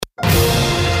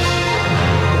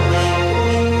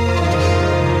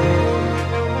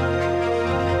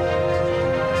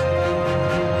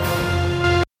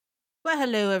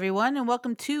Hello, everyone, and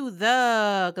welcome to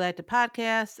the Galactic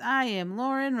Podcast. I am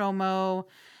Lauren Romo,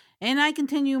 and I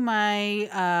continue my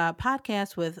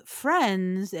podcast with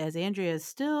friends as Andrea is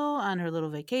still on her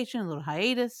little vacation, a little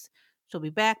hiatus. She'll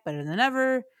be back better than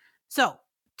ever. So,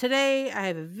 today I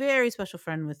have a very special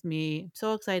friend with me. I'm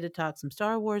so excited to talk some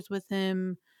Star Wars with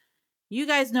him. You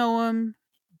guys know him,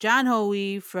 John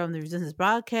Hoey from the Resistance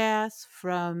broadcast,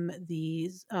 from the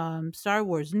Star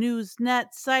Wars News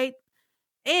Net site,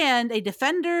 and a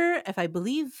defender, if I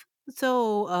believe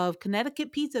so, of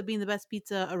Connecticut pizza being the best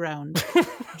pizza around.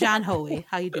 John Hoey,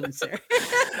 how you doing, sir?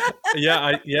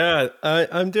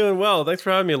 I'm doing well. Thanks for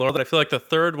having me, Laura. I feel like the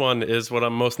third one is what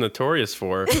I'm most notorious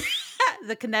for.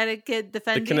 The Connecticut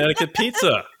defender. The Connecticut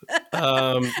pizza.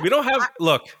 We don't have.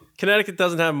 Look, Connecticut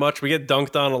doesn't have much. We get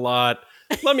dunked on a lot.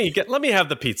 Let me have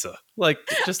the pizza.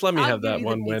 Just let me have that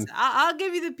one win. I'll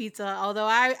give you the pizza. Although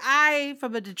I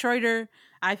from a Detroiter,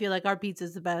 I feel like our pizza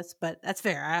is the best, but that's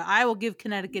fair. I will give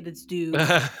Connecticut its due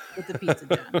with the pizza,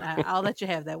 John. I'll let you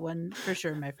have that one for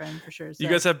sure, my friend, for sure. So. You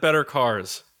guys have better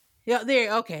cars. Yeah,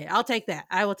 there. Okay, I'll take that.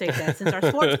 I will take that. Since our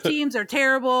sports teams are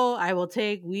terrible,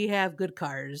 we have good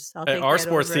cars. I'll take our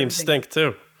sports teams stink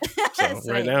too.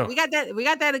 So right now we got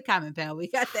that in common, pal. We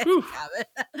got that in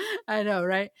common. I know,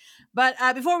 right? But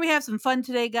before we have some fun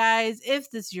today, guys, if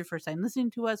this is your first time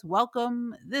listening to us,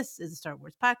 welcome. This is a Star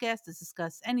Wars podcast to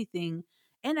discuss anything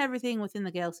and everything within the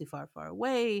galaxy far, far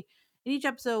away. In each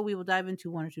episode, we will dive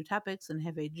into one or two topics and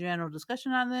have a general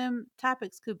discussion on them.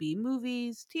 Topics could be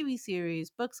movies, TV series,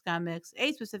 books, comics,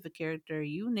 a specific character,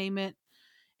 you name it,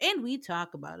 and we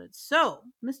talk about it. So,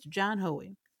 Mr. John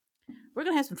Hoey, we're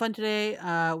going to have some fun today.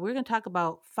 We're going to talk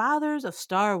about fathers of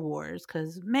Star Wars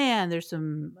because, man, there's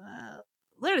some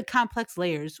literally complex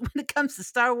layers when it comes to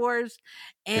Star Wars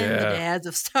and the dads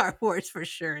of Star Wars for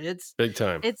sure. It's big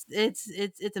time.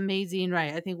 It's amazing,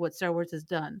 right? I think what Star Wars has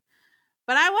done.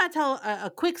 But I want to tell a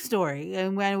quick story,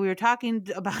 and when we were talking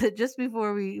about it just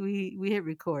before we hit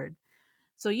record.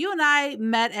 So you and I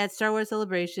met at Star Wars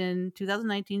Celebration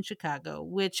 2019 Chicago,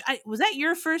 which was that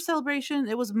your first celebration?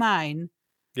 It was mine.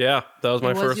 Yeah, that was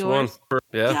my first one.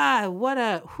 Yeah. God, what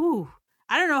a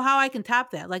I don't know how I can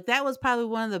top that. Like that was probably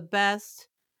one of the best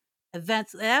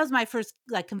events. That was my first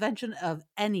convention of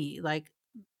any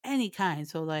kind.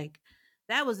 So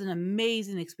that was an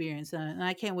amazing experience, and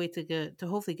I can't wait to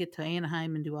hopefully get to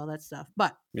Anaheim and do all that stuff.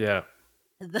 But yeah,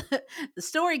 the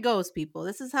story goes, people.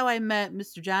 This is how I met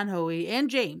Mr. John Hoey and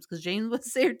James, because James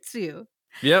was there too.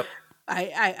 Yep.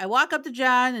 I walk up to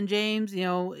John and James,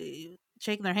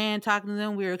 shaking their hand, talking to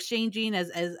them. We were exchanging,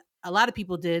 as a lot of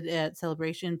people did at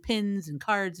Celebration, pins and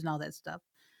cards and all that stuff.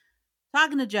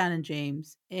 Talking to John and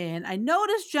James, and I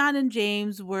noticed John and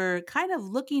James were kind of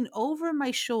looking over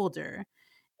my shoulder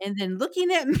and then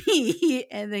looking at me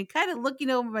and then kind of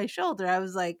looking over my shoulder. I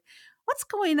was like, what's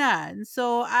going on?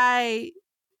 So I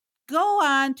go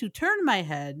on to turn my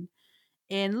head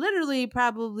and literally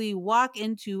probably walk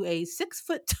into a 6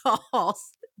 foot tall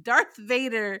Darth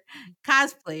Vader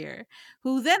cosplayer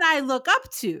who then I look up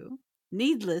to,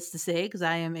 needless to say, because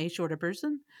I am a shorter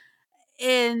person.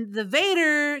 And the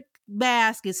Vader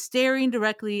mask is staring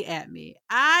directly at me.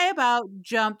 I about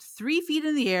jumped 3 feet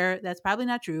in the air. That's probably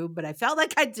not true, but I felt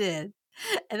like I did.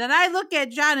 And then I look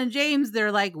at John and James.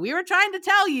 They're like, we were trying to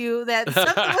tell you that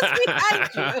something was behind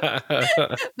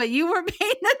you, but you were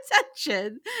paying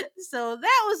attention. So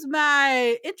that was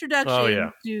my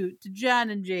introduction to John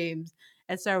and James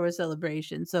at Star Wars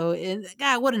Celebration. So,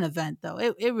 God, what an event, though.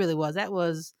 It really was. That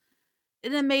was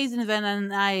an amazing event.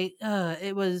 And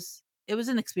it was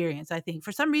an experience, I think.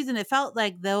 For some reason, it felt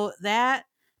like, though, that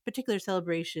particular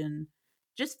celebration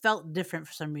just felt different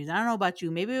for some reason. I don't know about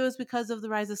you. Maybe it was because of the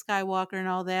Rise of Skywalker and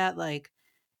all that. Like,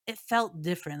 it felt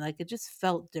different. Like, it just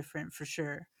felt different for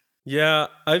sure. Yeah,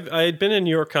 I had been in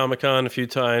New York Comic Con a few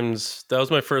times. That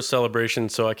was my first celebration,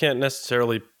 so I can't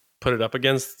necessarily put it up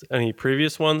against any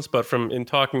previous ones. But in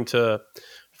talking to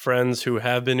friends who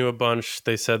have been to a bunch,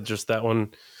 they said just that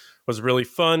one was really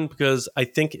fun because I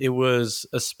think it was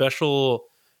a special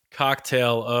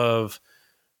cocktail of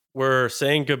we're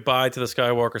saying goodbye to the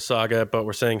Skywalker saga, but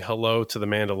we're saying hello to the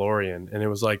Mandalorian. And it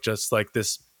was just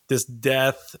this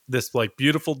death, this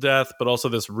beautiful death, but also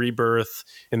this rebirth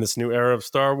in this new era of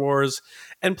Star Wars.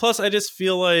 And plus, I just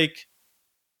feel like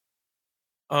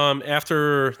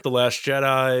after The Last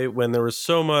Jedi, when there was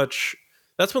so much,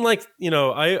 that's when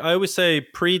I always say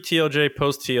pre-TLJ,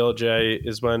 post-TLJ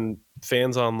is when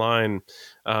fans online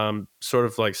sort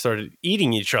of started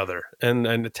eating each other and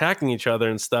attacking each other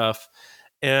and stuff.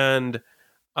 And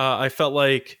I felt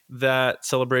like that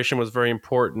celebration was very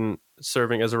important,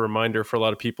 serving as a reminder for a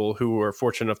lot of people who are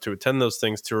fortunate enough to attend those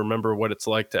things to remember what it's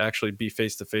like to actually be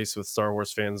face to face with Star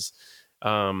Wars fans,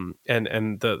 and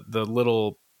the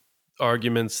little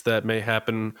arguments that may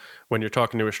happen when you're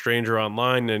talking to a stranger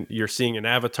online and you're seeing an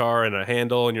avatar and a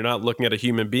handle and you're not looking at a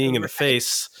human being in the Right.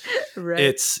 face. Right.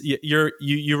 It's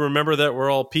you remember that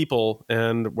we're all people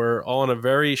and we're all on a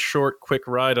very short quick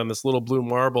ride on this little blue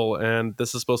marble, and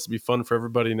this is supposed to be fun for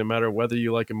everybody no matter whether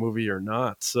you like a movie or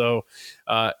not. So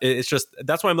it's just,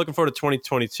 that's why I'm looking forward to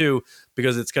 2022,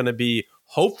 because it's going to be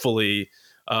hopefully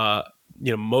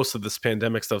most of this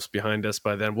pandemic stuff's behind us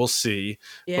by then. We'll see.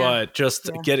 Yeah. But just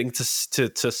Yeah. getting to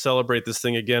celebrate this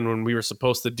thing again when we were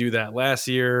supposed to do that last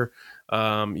year,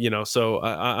 so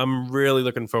I'm really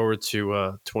looking forward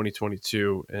to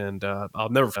 2022, and I'll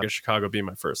never forget Chicago being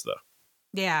my first, though.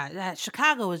 Yeah, that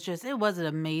Chicago was just, it was an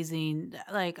amazing,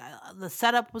 like, the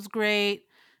setup was great.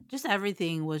 Just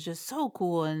everything was just so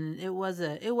cool, and it was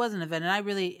an event, and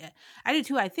I do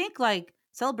too. I think like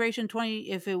Celebration 20,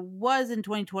 if it was in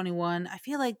 2021, I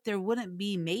feel like there wouldn't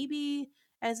be maybe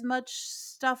as much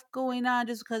stuff going on,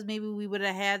 just because maybe we would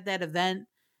have had that event.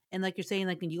 And like you're saying,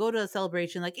 like when you go to a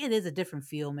celebration, like it is a different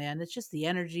feel, man. It's just the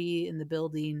energy in the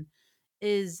building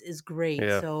is great.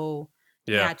 Yeah, So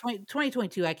yeah. yeah,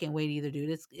 2022, I can't wait either,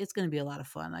 dude. It's gonna be a lot of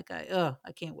fun. Like I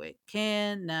can't wait.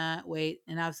 Cannot wait.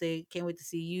 And obviously can't wait to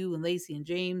see you and Lacey and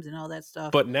James and all that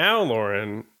stuff. But now,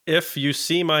 Lauren, if you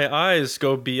see my eyes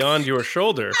go beyond your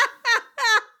shoulder,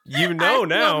 you I know still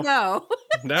now. know.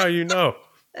 Now you know.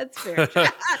 That's fair.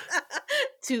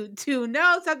 To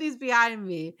know something's behind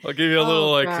me. I'll give you a little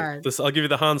Oh like God. this. I'll give you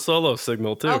the Han Solo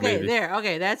signal too. Okay, Maybe. there.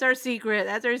 Okay, that's our secret.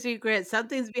 That's our secret.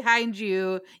 Something's behind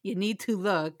you. You need to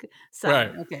look.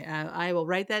 Right. Sign. Okay, I will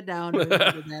write that down and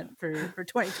remember that for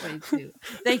 2022.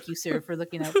 Thank you, sir, for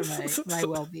looking out for my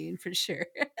well being for sure.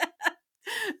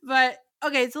 But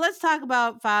okay, so let's talk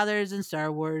about fathers and Star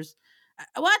Wars.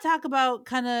 I want to talk about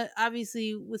kind of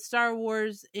obviously with Star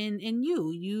Wars in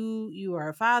you are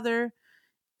a father.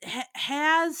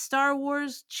 Has Star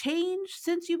Wars changed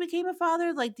since you became a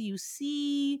father? Like, do you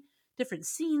see different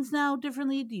scenes now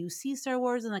differently? Do you see Star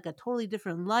Wars in like a totally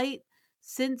different light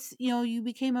since you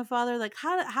became a father? Like,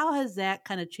 how has that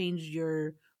kind of changed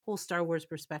your whole Star Wars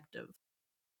perspective?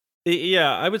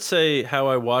 Yeah, I would say how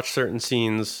I watch certain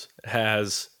scenes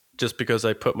has, just because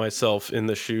I put myself in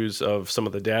the shoes of some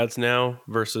of the dads now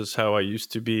versus how I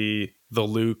used to be the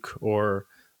Luke or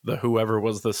the whoever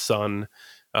was the son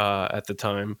at the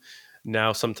time.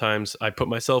 Now sometimes I put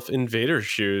myself in Vader's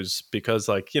shoes because,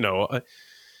 like,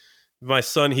 my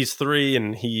son, he's 3,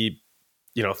 and he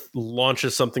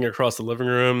launches something across the living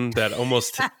room that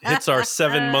almost hits our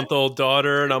 7-month-old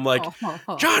daughter. And I'm like,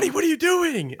 Johnny, what are you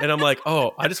doing? And I'm like,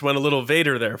 oh, I just went a little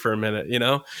Vader there for a minute,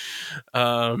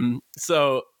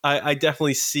 So I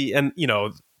definitely see, and,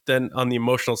 then on the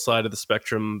emotional side of the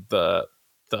spectrum, the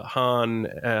Han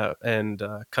and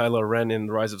Kylo Ren in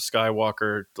The Rise of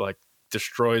Skywalker, like,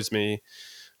 destroys me,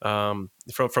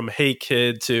 from Hey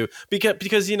Kid to,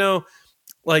 because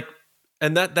like,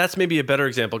 and that's maybe a better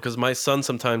example, because my son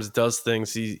sometimes does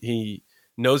things he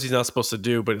knows he's not supposed to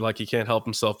do, but like he can't help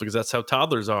himself because that's how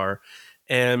toddlers are.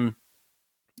 And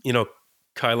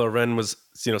Kylo Ren was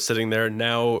sitting there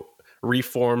now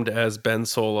reformed as Ben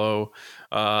Solo,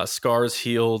 scars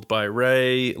healed by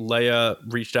Rey. Leia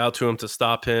reached out to him to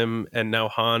stop him, and now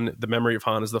Han, the memory of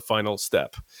Han, is the final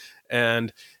step,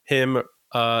 and him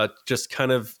just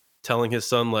kind of telling his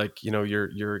son, like,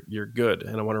 you're good,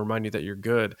 and I want to remind you that you're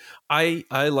good. I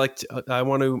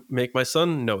want to make my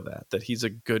son know that he's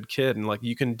a good kid, and like,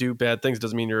 you can do bad things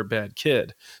doesn't mean you're a bad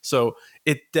kid. So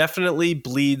it definitely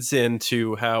bleeds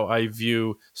into how I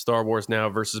view Star Wars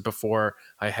now versus before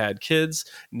I had kids.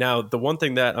 Now, the one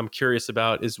thing that I'm curious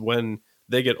about is when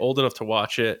they get old enough to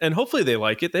watch it, and hopefully they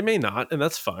like it. They may not, and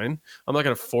that's fine. I'm not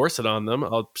going to force it on them.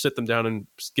 I'll sit them down and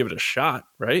give it a shot,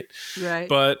 right? Right.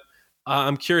 But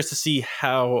I'm curious to see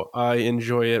how I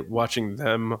enjoy it, watching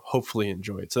them hopefully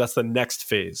enjoy it. So that's the next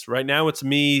phase. Right now, it's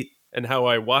me and how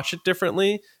I watch it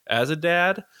differently as a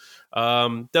dad.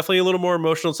 Definitely a little more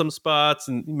emotional in some spots,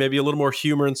 and maybe a little more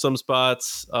humor in some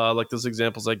spots, like those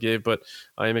examples I gave. But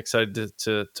I am excited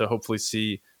to hopefully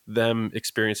see them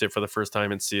experience it for the first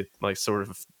time and see it like sort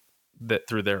of that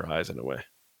through their eyes in a way.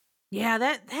 Yeah,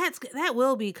 that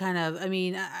will be kind of. I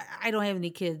mean, I don't have any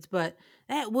kids, but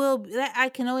that I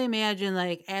can only imagine,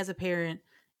 like, as a parent,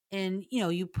 and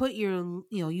you put you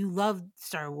love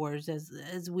Star Wars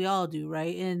as we all do,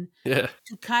 right? And Yeah.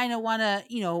 to kind of want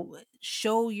to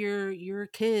show your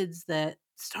kids that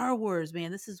Star Wars,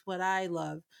 man, this is what I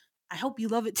love. I hope you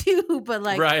love it too. But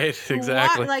like Right,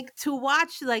 exactly. to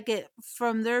watch like it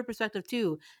from their perspective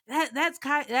too,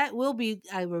 that will be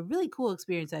a really cool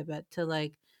experience, I bet, to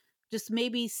like just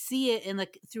maybe see it in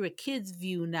like through a kid's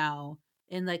view now,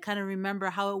 and like kind of remember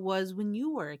how it was when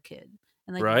you were a kid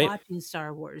and like Right? watching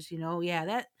Star Wars,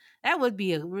 yeah, that would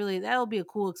be that'll be a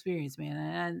cool experience, man.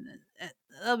 And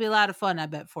that'll be a lot of fun, I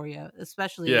bet, for you,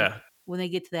 especially Yeah, when they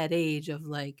get to that age of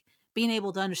like being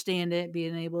able to understand it,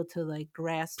 being able to like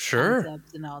grasp sure.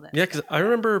 concepts and all that Yeah, because stuff. I Yeah.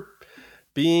 remember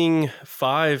being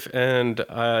 5, and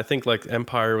I think like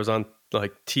Empire was on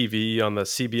like TV on the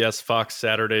CBS Fox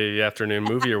Saturday afternoon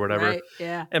movie or whatever. Right.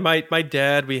 Yeah. And my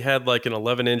dad, we had like an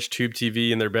 11-inch tube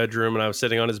TV in their bedroom, and I was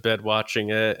sitting on his bed watching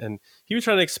it, and he was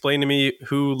trying to explain to me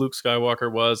who Luke Skywalker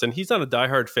was, and he's not a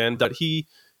diehard fan, but he,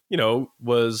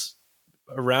 was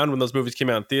around when those movies came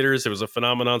out in theaters. It was a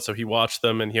phenomenon, so he watched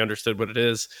them and he understood what it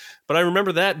is. But I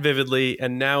remember that vividly,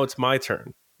 and now it's my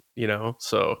turn,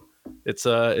 so it's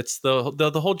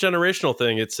the whole generational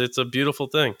thing. It's a beautiful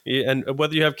thing, and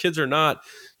whether you have kids or not,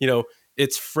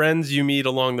 it's friends you meet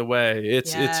along the way.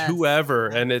 It's Yes. whoever,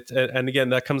 Yeah. and and again,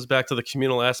 that comes back to the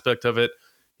communal aspect of it.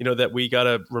 That we got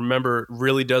to remember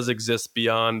really does exist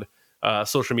beyond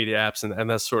social media apps and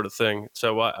that sort of thing.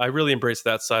 So I really embrace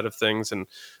that side of things, and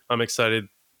I'm excited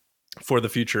for the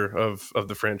future of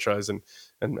the franchise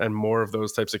and more of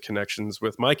those types of connections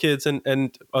with my kids and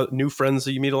new friends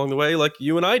that you meet along the way, like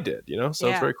you and I did. So it's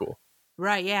Yeah. very cool.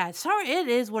 Right. Yeah. Sorry, it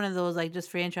is one of those like just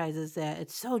franchises that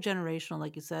it's so generational,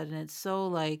 like you said, and it's so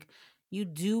like you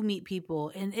do meet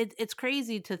people, and it's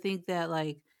crazy to think that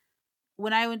like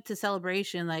when I went to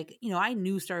Celebration, like I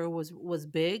knew Star Wars was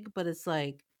big, but it's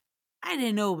like I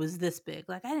didn't know it was this big.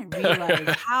 Like I didn't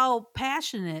realize how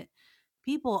passionate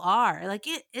people are. Like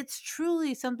it's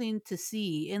truly something to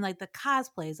see. And like the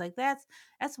cosplays, like that's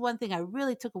one thing I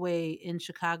really took away in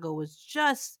Chicago was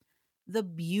just the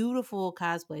beautiful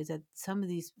cosplays that some of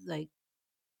these, like,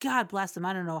 God bless them.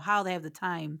 I don't know how they have the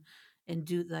time and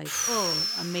do like,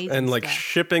 oh, amazing And like stuff.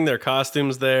 shipping their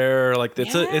costumes there, like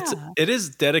Yeah. it is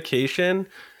dedication.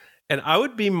 And I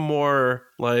would be more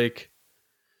like,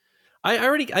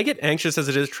 I get anxious as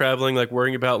it is traveling, like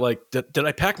worrying about like, did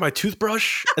I pack my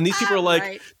toothbrush? And these people are like,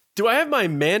 Right. do I have my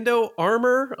Mando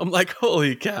armor? I'm like,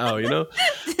 holy cow. Yeah.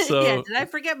 So Did I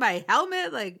forget my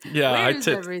helmet? Like, yeah, where is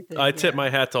I everything? tip Yeah. my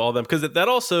hat to all of them, because that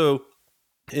also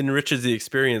enriches the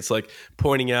experience, like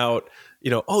pointing out,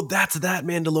 oh, that's that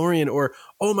Mandalorian, or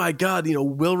oh my God,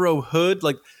 Wilrow Hood,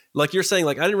 like you're saying,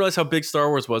 like I didn't realize how big Star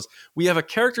Wars was. We have a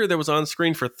character that was on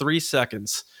screen for 3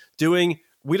 seconds doing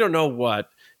we don't know what,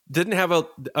 didn't have an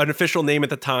official name at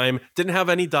the time, didn't have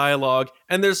any dialogue,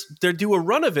 and they do a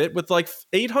run of it with like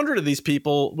 800 of these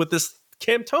people with this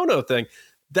Camtono thing.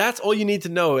 That's all you need to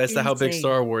know as to how big Insane.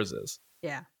 Star Wars is.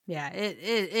 Yeah. Yeah.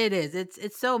 It is.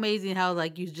 It's so amazing how,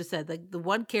 like you just said, like the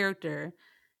one character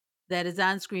that is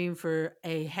on screen for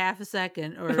a half a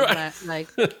second or Right. like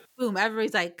boom,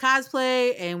 everybody's like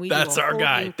cosplay and we do a That's our whole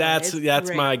guy. thing for it. It's That's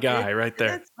great. my guy right there.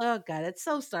 That's oh god, it's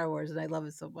so Star Wars and I love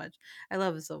it so much. I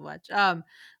love it so much.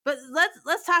 But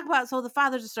let's talk about, so the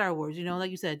fathers of Star Wars,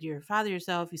 like you said, you're a father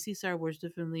yourself, you see Star Wars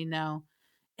differently now.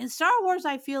 And Star Wars,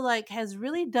 I feel like, has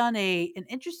really done an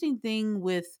interesting thing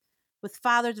with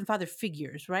fathers and father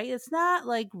figures, right? It's not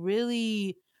like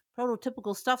really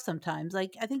prototypical stuff sometimes.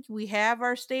 Like I think we have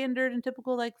our standard and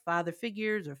typical like father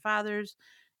figures or fathers,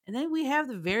 and then we have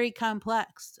the very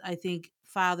complex, I think,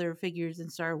 father figures in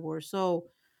Star Wars. So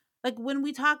like when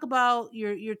we talk about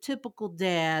your typical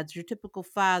dads, your typical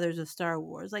fathers of Star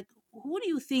Wars, like who do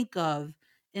you think of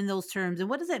in those terms, and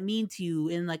what does that mean to you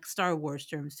in like Star Wars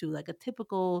terms too? Like a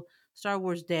typical Star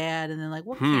Wars dad, and then like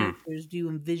what Hmm. characters do you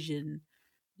envision?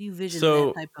 Do you envision that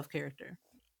So type of character?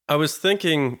 I was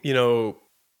thinking,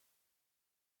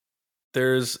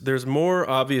 there's more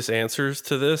obvious answers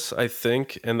to this, I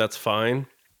think, and that's fine.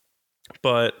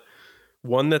 But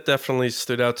one that definitely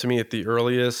stood out to me at the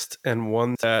earliest, and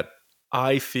one that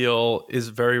I feel is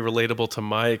very relatable to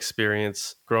my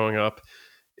experience growing up,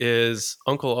 is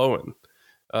Uncle Owen,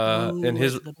 and Ooh,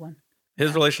 that's a good one. his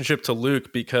Yeah. relationship to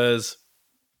Luke, because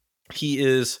he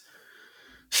is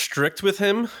strict with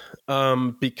him,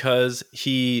 because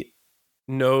he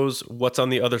knows what's on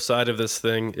the other side of this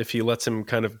thing if he lets him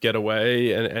kind of get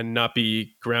away and not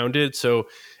be grounded. So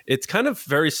it's kind of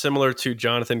very similar to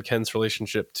Jonathan Kent's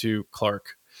relationship to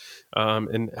Clark,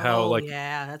 and how Oh like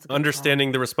yeah, that's a good call.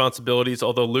 understanding the responsibilities,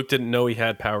 although Luke didn't know he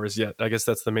had powers yet. I guess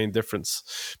that's the main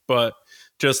difference. But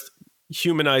just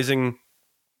humanizing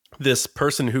this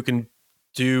person who can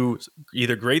do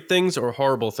either great things or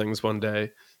horrible things one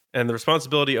day, and the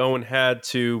responsibility Owen had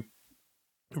to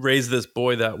raise this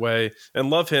boy that way and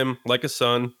love him like a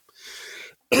son,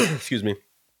 excuse me,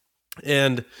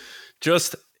 and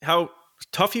just how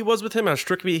tough he was with him, how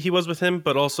strict he was with him,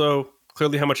 but also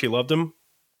clearly how much he loved him.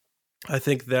 I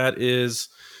think that is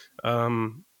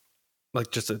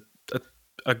like just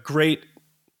a great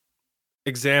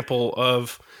example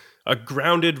of a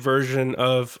grounded version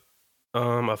of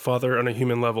a father on a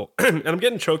human level. And I'm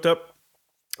getting choked up,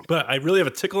 but I really have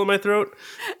a tickle in my throat.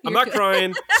 I'm not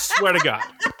crying. Swear to God.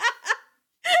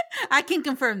 I can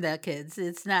confirm that, kids.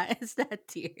 It's not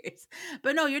tears.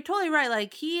 But no, you're totally right.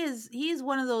 Like he's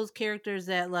one of those characters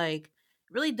that like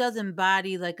really does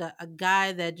embody like a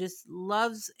guy that just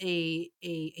loves a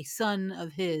son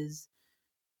of his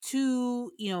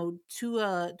to, to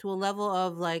a level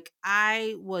of like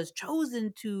I was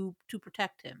chosen to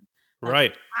protect him. Like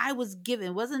Right. I was given.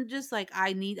 It wasn't just like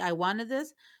I wanted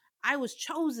this. I was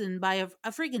chosen by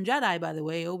a freaking Jedi, by the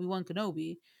way, Obi-Wan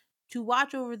Kenobi, to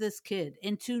watch over this kid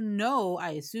and to know,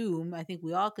 I think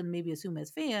we all can maybe assume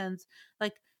as fans,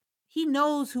 like he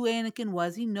knows who Anakin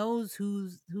was. He knows who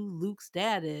Luke's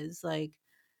dad is. Like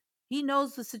he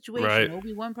knows the situation. Right.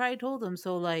 Obi-Wan probably told him.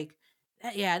 So like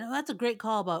yeah, no, that's a great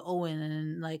call about Owen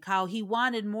and like how he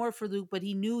wanted more for Luke, but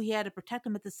he knew he had to protect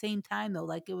him at the same time though.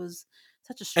 Like it was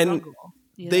such a And struggle,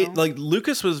 they like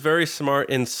Lucas was very smart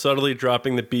in subtly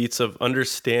dropping the beats of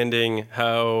understanding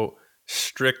how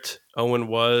strict Owen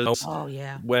was. Oh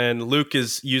yeah. When Luke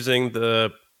is using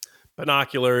the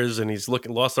binoculars and he's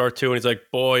looking lost R2 and he's like,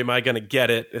 boy, am I gonna get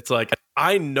it? It's like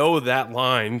I know that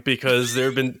line because there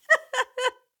have been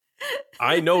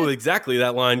I know exactly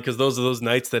that line because those are those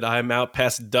nights that I'm out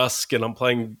past dusk and I'm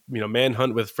playing,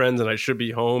 Manhunt with friends and I should be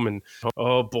home and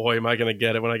oh boy, am I going to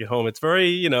get it when I get home? It's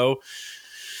very,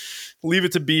 Leave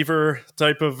It to Beaver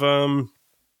type of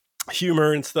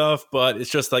humor and stuff, but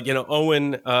it's just like,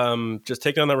 Owen just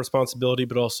taking on that responsibility,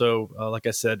 but also, like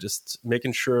I said, just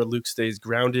making sure Luke stays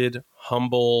grounded,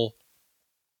 humble,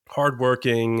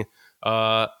 hardworking,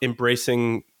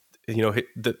 embracing,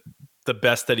 the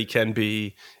best that he can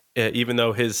be. Even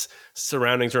though his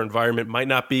surroundings or environment might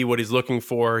not be what he's looking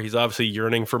for, he's obviously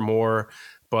yearning for more.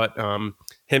 But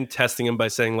him testing him by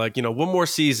saying like, one more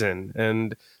season,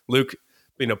 and Luke,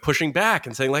 pushing back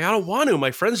and saying like, I don't want to.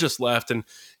 My friends just left, and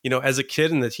as a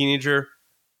kid and a teenager,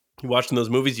 watching those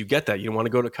movies, you get that you want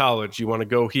to go to college, you want to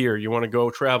go here, you want to go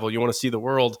travel, you want to see the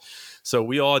world. So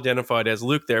we all identified as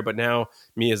Luke there. But now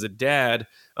me as a dad,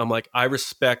 I'm like, I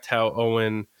respect how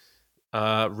Owen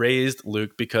raised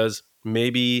Luke because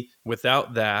maybe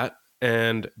without that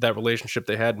and that relationship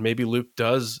they had, maybe Luke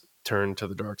does turn to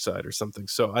the dark side or something.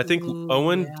 So I think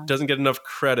Owen doesn't get enough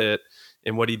credit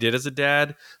in what he did as a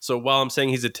dad. So while I'm saying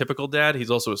he's a typical dad,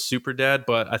 he's also a super dad.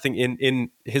 But I think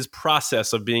in his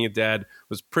process of being a dad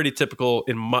was pretty typical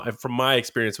from my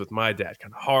experience with my dad.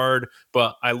 Kind of hard,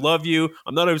 but I love you.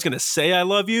 I'm not always going to say I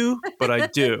love you, but I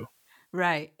do.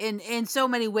 Right. In so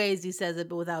many ways he says it,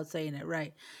 but without saying it.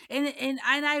 Right. And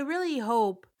I really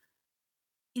hope,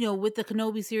 with the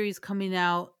Kenobi series coming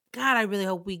out, God, I really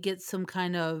hope we get some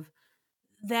kind of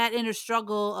that inner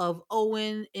struggle of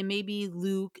Owen and maybe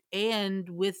Luke and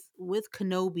with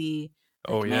Kenobi.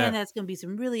 Like, Oh, yeah. Man, that's going to be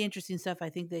some really interesting stuff. I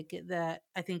think that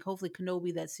I think hopefully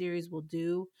Kenobi, that series will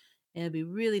do. And it'll be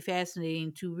really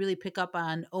fascinating to really pick up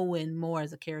on Owen more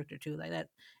as a character too. Like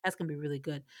that's going to be really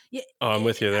good. Yeah. Oh, I'm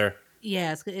with you there.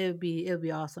 Yeah, it'll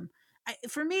be awesome.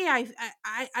 For me,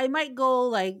 I might go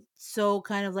like so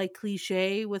kind of like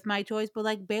cliche with my choice, but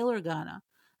like Bail Organa.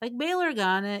 Like Bail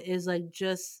Organa is like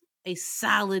just a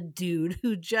solid dude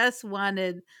who just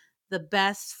wanted the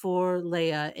best for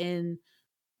Leia and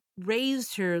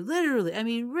raised her literally. I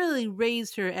mean, really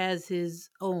raised her as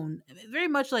his own. Very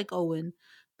much like Owen,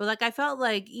 but like I felt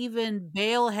like even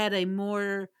Bail had a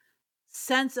more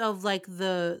sense of like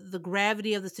the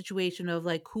gravity of the situation of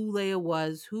like who Leia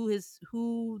was,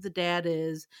 who the dad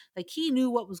is. Like he knew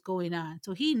what was going on.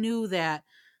 So he knew that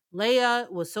Leia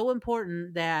was so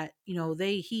important that,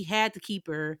 he had to keep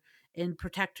her and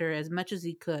protect her as much as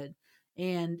he could.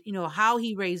 And, how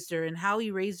he raised her and how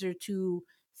he raised her to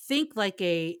think like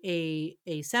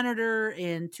a senator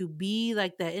and to be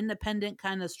like that independent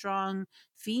kind of strong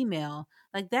female.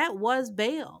 Like that was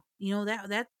Bail.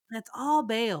 That's all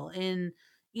Bail. And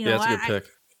Yeah, that's a good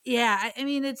pick. I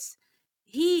mean it's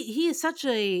he is such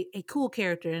a cool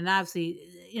character. And obviously,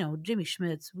 Jimmy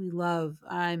Schmitz, we love.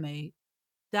 I'm a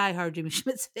diehard Jimmy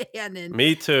Schmitz fan. And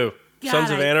me too. God,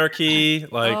 Sons of Anarchy,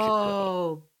 like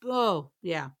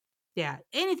yeah.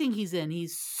 Anything he's in,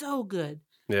 he's so good.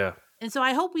 Yeah. And so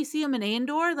I hope we see him in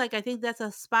Andor. Like I think that's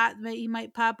a spot that he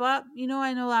might pop up. I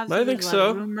know obviously I think there's a lot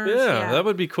of so. rumors. Yeah, that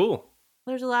would be cool.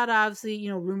 There's a lot of obviously,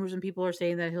 rumors and people are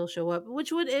saying that he'll show up,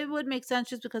 which would make sense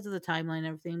just because of the timeline and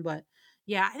everything. But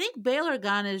Yeah, I think Bail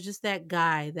Organa is just that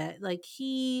guy that like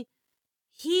he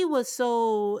was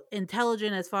so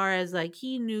intelligent as far as like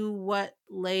he knew what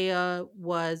Leia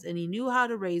was and he knew how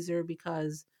to raise her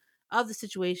because of the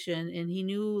situation, and he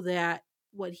knew that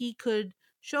what he could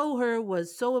show her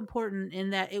was so important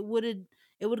in that it would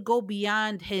go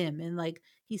beyond him, and like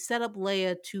he set up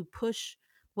Leia to push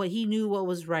what he knew what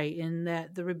was right and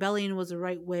that the rebellion was the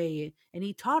right way, and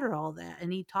he taught her all that,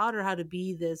 and he taught her how to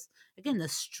be this, again, the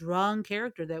strong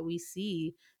character that we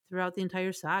see throughout the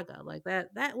entire saga. Like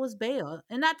that was Bail.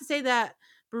 And not to say that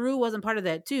Beru wasn't part of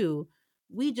that too.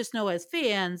 We just know as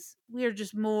fans, we are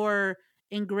just more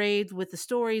engraved with the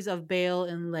stories of Bail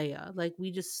and Leia. Like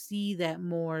we just see that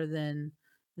more than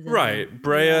Right.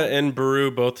 Brea and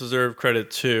Baru both deserve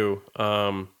credit too.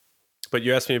 But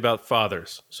you asked me about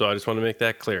fathers, so I just want to make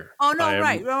that clear. Oh no,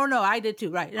 right. Oh no, I did too.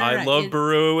 Right. I Right. love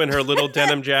Baru and her little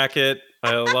denim jacket.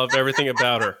 I love everything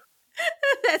about her.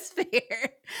 That's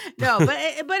fair. No,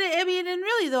 I mean, and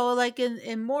really though, like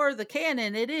in more of the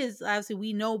canon, it is obviously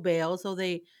we know Bail, so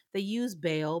they use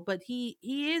Bail, but he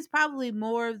is probably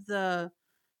more of the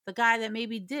guy that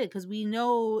maybe did, because we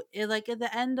know like at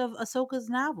the end of Ahsoka's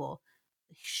novel,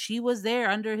 she was there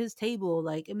under his table.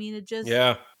 Like I mean, it just,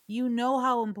 Yeah. you know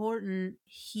how important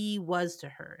he was to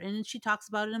her, and then she talks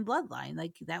about it in Bloodline.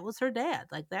 Like that was her dad.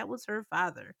 Like that was her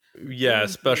father Yeah, through and through.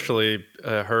 especially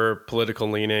her political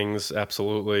leanings,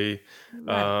 absolutely.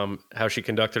 Right. How she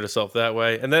conducted herself that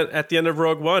way. And then at the end of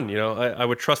Rogue One, I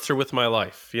would trust her with my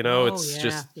life. Oh It's yeah,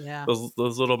 just yeah.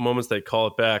 those little moments they call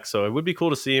it back. So it would be cool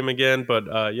to see him again.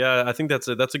 But yeah, I think that's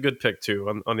a good pick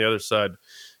too on the other side.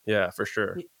 Yeah, for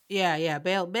sure. Yeah, yeah,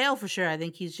 Bail for sure. I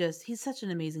think he's such an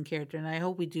amazing character, and I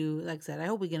hope we do. Like I said, I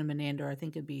hope we get him in Andor. I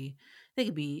think it'd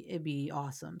be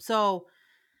awesome. So,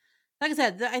 like I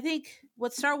said, I think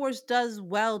what Star Wars does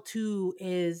well too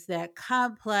is that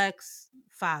complex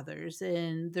fathers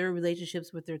and their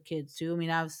relationships with their kids too. I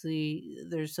mean, obviously,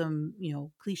 there's some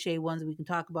cliche ones that we can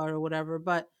talk about or whatever,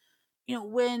 but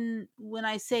when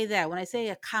I say that, when I say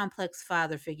a complex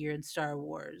father figure in Star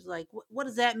Wars, like what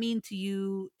does that mean to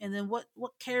you? And then what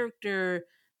character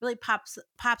really pops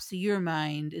to your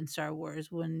mind in Star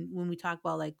Wars when we talk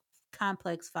about like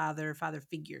complex father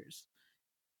figures?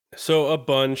 So a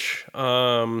bunch.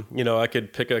 I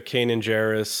could pick a Kanan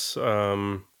Jarrus.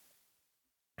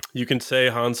 You can say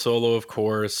Han Solo, of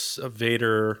course,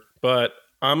 Vader, but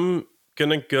I'm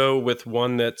gonna go with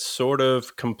one that sort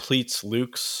of completes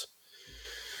Luke's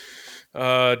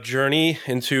journey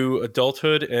into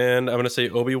adulthood, and I'm gonna say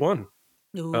Obi-Wan,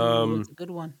 Ooh, um, that's a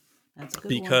good one. That's a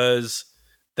good one. because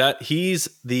that he's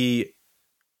the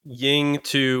yin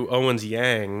to Owen's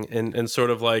yang, and sort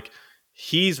of like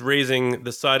he's raising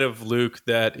the side of Luke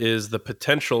that is the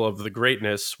potential of the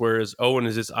greatness, whereas Owen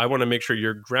is just, I want to make sure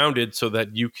you're grounded so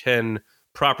that you can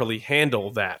properly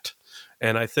handle that.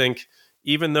 And I think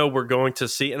even though we're going to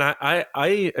see, and I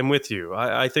am with you,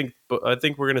 I think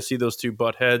we're going to see those two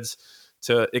butt heads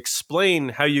to explain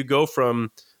how you go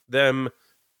from them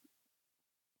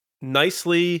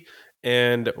nicely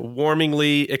and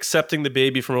warmingly accepting the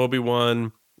baby from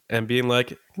Obi-Wan and being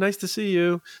like, nice to see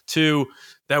you, to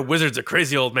that wizard's a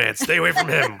crazy old man. Stay away from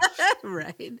him.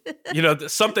 Right.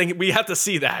 Something we have to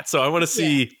see that. So I want to Yeah.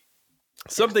 see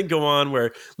something go on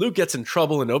where Luke gets in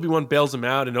trouble and Obi-Wan bails him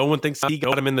out and Owen thinks he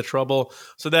got him in the trouble,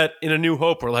 so that in A New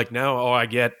Hope, we're like, now, I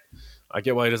get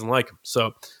why he doesn't like him.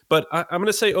 So, but I'm going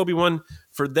to say Obi-Wan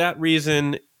for that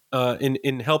reason,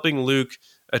 in helping Luke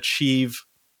achieve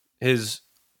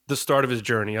the start of his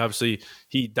journey. Obviously,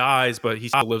 he dies, but he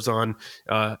still lives on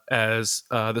as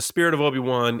the spirit of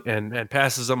Obi-Wan and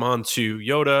passes them on to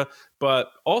Yoda. But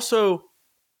also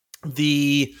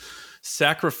the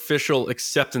sacrificial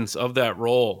acceptance of that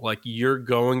role. Like, you're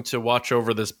going to watch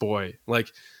over this boy.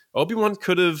 Like, Obi-Wan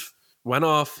could have went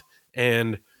off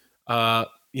and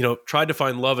tried to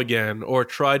find love again, or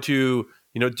tried to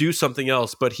do something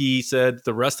else, but he said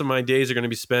the rest of my days are going to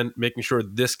be spent making sure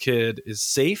this kid is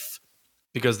safe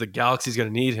because the galaxy's going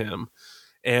to need him.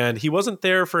 And he wasn't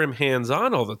there for him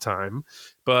hands-on all the time,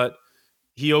 but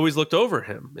he always looked over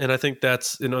him. And I think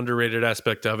that's an underrated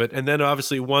aspect of it. And then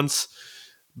obviously once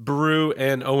Beru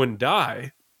and Owen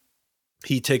die,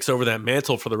 he takes over that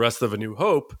mantle for the rest of A New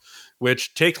Hope,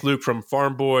 which takes Luke from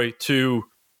farm boy to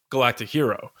galactic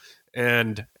hero.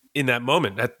 And in that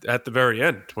moment, at the very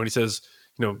end, when he says,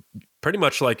 pretty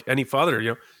much like any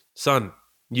father, son,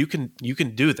 you can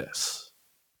do this.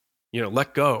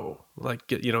 Let go. Like,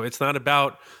 it's not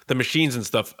about the machines and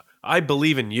stuff. I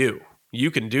believe in you.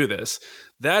 You can do this.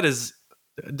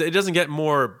 It doesn't get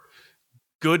more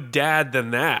good dad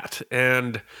than that.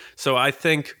 And so I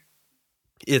think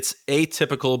it's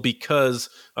atypical because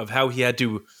of how he had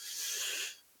to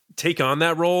take on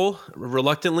that role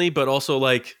reluctantly, but also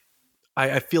like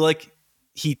I feel like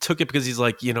he took it because he's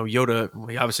like, you know, Yoda,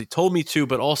 he obviously told me to,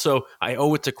 but also I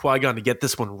owe it to Qui-Gon to get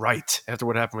this one right after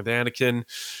what happened with Anakin.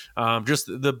 Just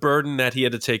the burden that he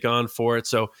had to take on for it.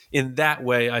 So in that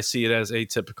way, I see it as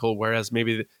atypical, whereas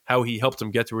maybe how he helped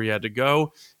him get to where he had to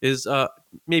go is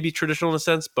maybe traditional in a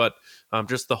sense, but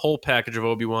just the whole package of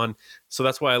Obi-Wan. So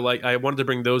that's why I wanted to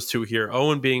bring those two here.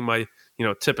 Owen being my, you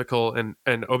know, typical and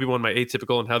Obi-Wan my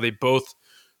atypical, and how they both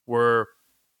were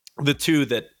the two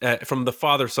that from the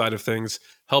father side of things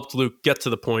helped Luke get to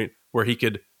the point where he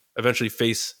could eventually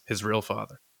face his real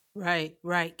father. Right.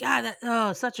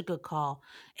 God, such a good call.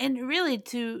 And really,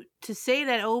 to say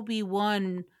that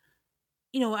Obi-Wan,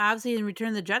 you know, obviously in Return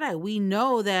of the Jedi, we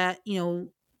know that, you know,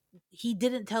 he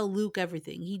didn't tell Luke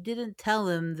everything. He didn't tell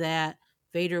him that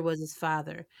Vader was his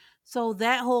father. So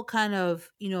that whole kind of,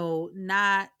 you know,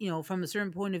 not, you know, from a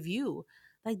certain point of view,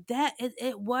 like that,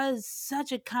 it was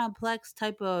such a complex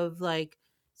type of like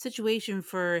situation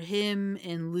for him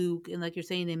and Luke. And like you're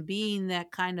saying, and being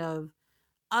that kind of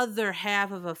other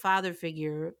half of a father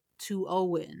figure to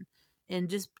Owen and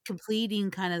just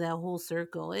completing kind of that whole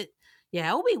circle.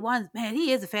 Yeah, Obi-Wan, man,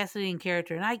 he is a fascinating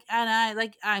character. And I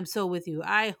like, I'm so with you.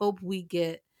 I hope we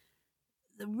get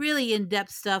the really in-depth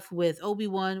stuff with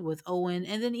Obi-Wan, with Owen,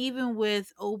 and then even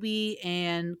with Obi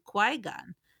and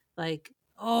Qui-Gon. Like,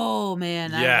 oh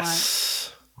man,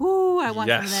 Yes. I want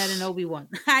some of that in Obi-Wan.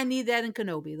 I need that in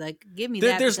Kenobi. Like, give me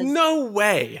that. There's no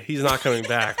way he's not coming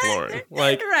back, Lauren.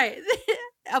 Like, right.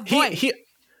 A voice.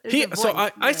 So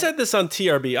I said this on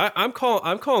TRB. I'm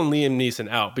calling Liam Neeson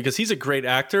out because he's a great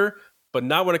actor, but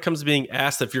not when it comes to being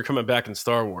asked if you're coming back in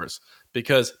Star Wars.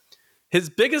 Because his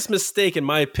biggest mistake, in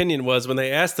my opinion, was when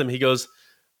they asked him, he goes,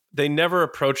 "They never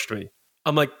approached me."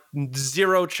 I'm like,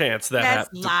 zero chance that That's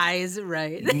happened. lies,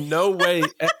 right? No way.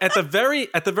 At the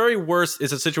very worst,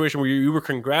 is a situation where you were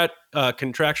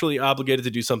contractually obligated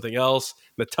to do something else.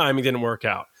 The timing didn't work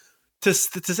out. To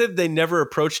say that they never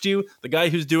approached you, the guy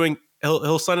who's doing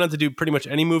he'll sign on to do pretty much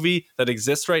any movie that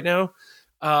exists right now.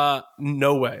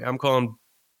 No way. I'm calling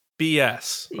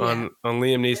BS on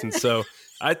Liam Neeson. So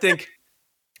I think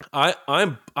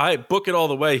I book it all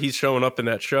the way. He's showing up in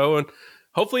that show, and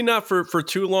hopefully not for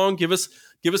too long. Give us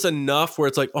enough where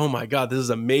it's like, oh my God, this is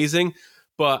amazing.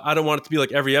 But I don't want it to be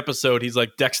like every episode he's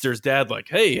like Dexter's dad, like,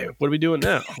 hey, what are we doing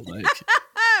now? Like,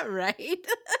 right.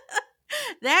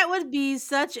 That would be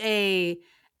such a,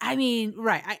 I mean,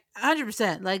 right.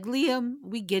 100%. Like, Liam,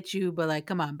 we get you, but like,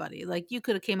 come on, buddy. Like, you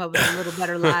could have came up with a little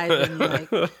better lie than like,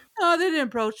 oh, they didn't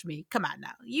approach me. Come on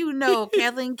now. You know,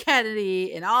 Kathleen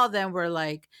Kennedy and all of them were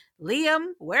like, Liam,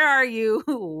 where are you?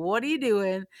 What are you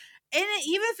doing? And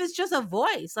even if it's just a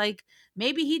voice, like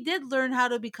maybe he did learn how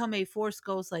to become a Force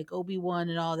ghost like Obi-Wan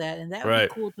and all that. And that would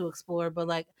be cool to explore. But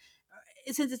like,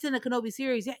 since it's in a Kenobi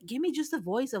series, yeah, give me just the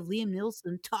voice of Liam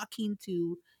Neeson talking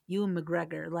to Ewan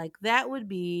McGregor. Like that would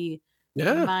be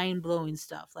mind blowing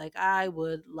stuff. Like I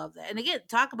would love that. And again,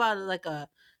 talk about it like a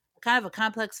kind of a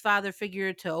complex father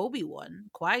figure to Obi-Wan,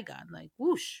 Qui-Gon. Like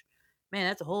whoosh, man,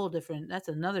 that's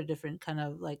another different kind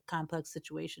of like complex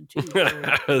situation too.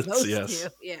 Yes,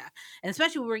 yeah, and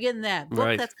especially when we're getting that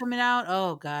book that's coming out.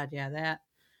 Oh God, yeah, that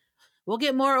we'll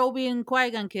get more Obi and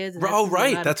Qui-Gon kids. Oh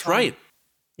right, that's right.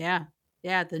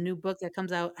 Yeah, the new book that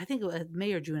comes out, I think it was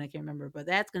May or June, I can't remember, but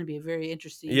that's going to be a very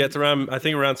interesting. Yeah, it's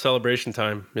around Celebration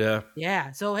time. Yeah.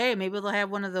 Yeah. So, hey, maybe they'll have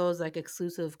one of those like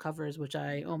exclusive covers, which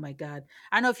oh my God.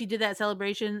 I don't know if you did that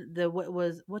Celebration,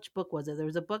 which book was it? There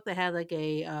was a book that had like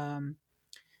a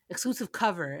exclusive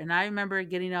cover, and I remember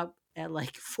getting up at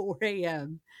like 4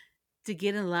 a.m. to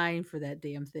get in line for that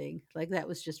damn thing. Like that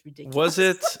was just ridiculous.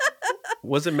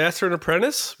 Was it Master and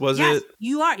Apprentice? Yes,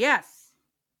 you are.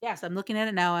 Yes, I'm looking at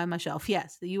it now on my shelf.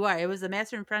 Yes, you are. It was a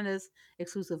Master and Apprentice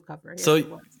exclusive cover. Yes, so, you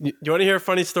want to hear a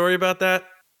funny story about that?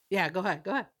 Yeah, go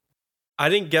ahead. I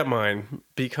didn't get mine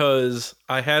because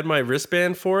I had my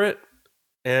wristband for it,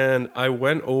 and I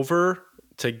went over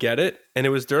to get it, and it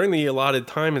was during the allotted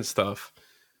time and stuff.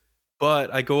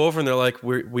 But I go over, and they're like,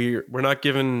 "We're not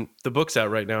giving the books out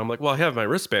right now." I'm like, "Well, I have my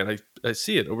wristband. I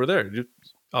see it over there.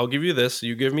 I'll give you this.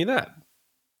 You give me that.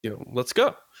 Let's go."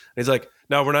 And he's like,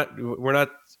 "No, we're not.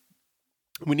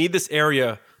 We need this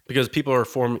area because people are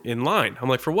formed in line." I'm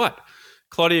like, "For what?"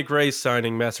 Claudia Gray's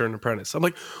signing Master and Apprentice. I'm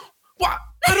like, "What?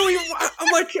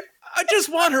 I'm like, I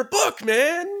just want her book,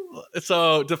 man."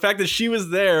 So the fact that she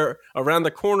was there around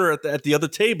the corner at the other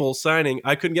table signing,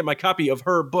 I couldn't get my copy of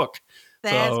her book.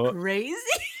 That's crazy.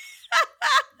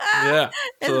 Yeah.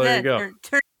 So there you go.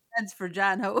 sense for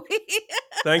John Hoey.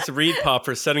 Thanks, Reed Pop,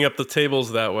 for setting up the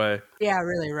tables that way. Yeah,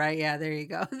 really, right? Yeah, there you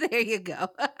go. There you go.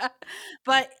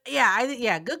 But yeah, I think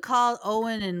yeah, good call,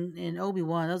 Owen and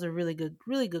Obi-Wan. Those are really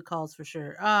good calls for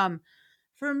sure.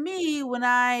 For me, when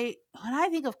I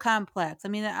think of complex, I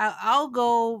mean, I'll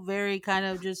go very kind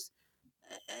of just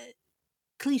uh,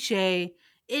 cliche.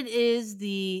 It is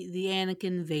the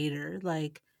Anakin Vader.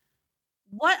 Like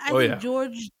what I Oh think yeah.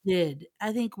 George did,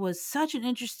 I think was such an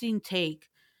interesting take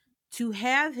to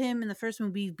have him in the first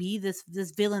movie be this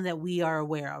villain that we are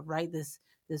aware of, right? This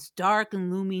dark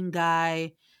and looming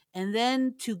guy, and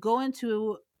then to go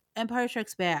into Empire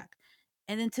Strikes Back,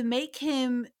 and then to make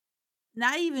him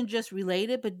not even just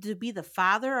related, but to be the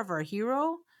father of our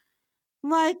hero.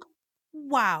 Like,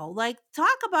 wow. Like,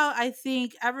 talk about, I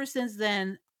think, ever since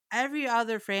then, every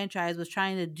other franchise was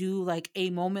trying to do like a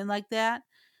moment like that.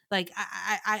 Like,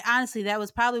 I honestly, that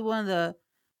was probably one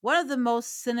of the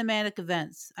most cinematic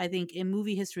events I think in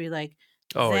movie history. Like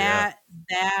Oh yeah.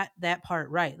 that part,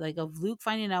 right? Like of Luke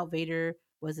finding out Vader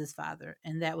was his father,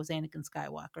 and that was Anakin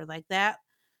Skywalker. Like that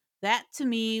to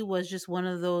me was just one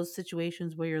of those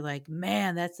situations where you're like,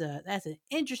 man, that's an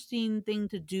interesting thing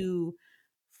to do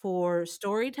for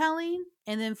storytelling,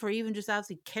 and then for even just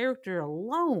obviously character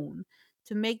alone,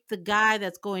 to make the guy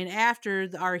that's going after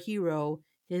our hero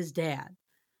his dad.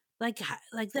 Like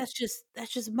that's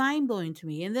just mind blowing to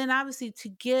me. And then obviously to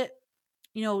get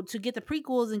to get the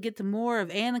prequels and get to more of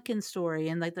Anakin's story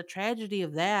and like the tragedy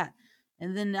of that.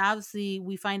 And then obviously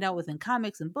we find out within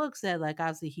comics and books that like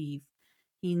obviously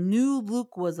he knew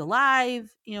Luke was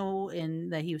alive,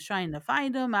 and that he was trying to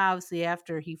find him. Obviously,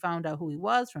 after he found out who he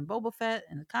was from Boba Fett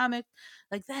in the comic,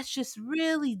 like that's just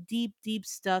really deep, deep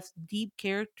stuff, deep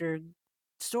character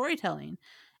storytelling.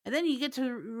 And then you get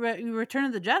to Return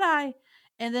of the Jedi,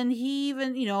 and then he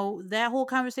even, that whole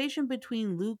conversation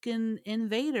between Luke and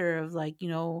Vader of like,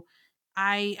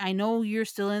 I know you're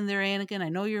still in there, Anakin. I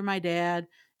know you're my dad,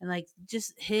 and like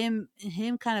just him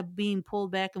kind of being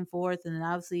pulled back and forth, and then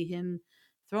obviously him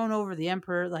thrown over the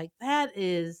emperor. Like that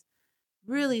is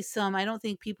really some. I don't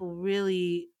think people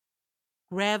really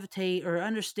gravitate or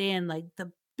understand like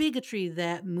the bigotry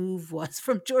that move was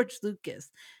from George Lucas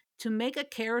to make a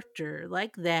character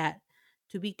like that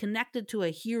to be connected to a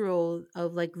hero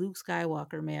of like Luke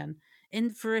Skywalker, man.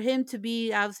 And for him to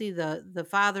be obviously the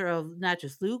father of not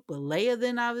just Luke but Leia,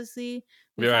 then obviously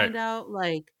we You're right. find out,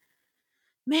 like,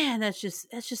 man, that's just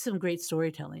some great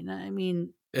storytelling. I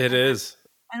mean, It is.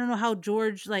 I don't know how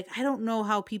George, like, I don't know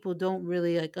how people don't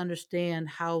really like understand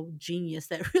how genius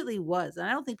that really was. And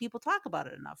I don't think people talk about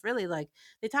it enough. Really, like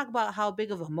they talk about how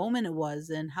big of a moment it was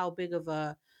and how big of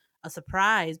a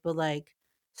surprise, but like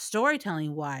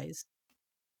storytelling wise,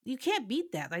 you can't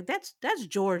beat that. Like that's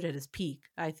George at his peak,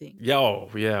 I think. Yeah, oh,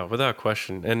 yeah, without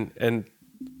question. And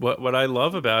what I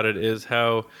love about it is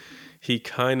how he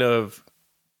kind of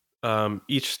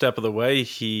each step of the way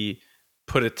he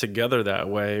put it together that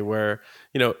way. Where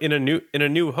in a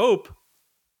New Hope,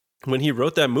 when he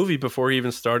wrote that movie before he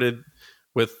even started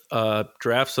with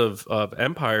drafts of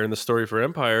Empire and the story for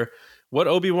Empire, what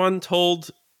Obi-Wan told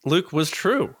Luke was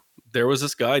true. There was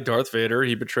this guy, Darth Vader.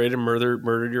 He betrayed and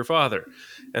murdered your father.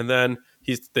 And then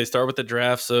they start with the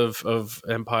drafts of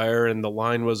Empire, and the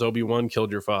line was Obi-Wan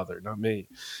killed your father, not me.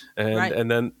 And Right.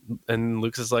 and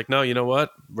Luke is like, no, you know what?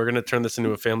 We're gonna turn this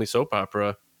into a family soap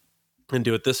opera and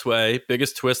do it this way.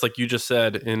 Biggest twist, like you just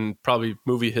said, in probably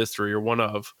movie history, or one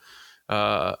of.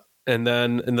 Uh, and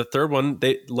then in the third one,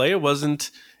 Leia wasn't.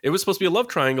 It was supposed to be a love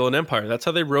triangle in Empire. That's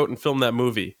how they wrote and filmed that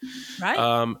movie.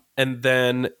 Right. And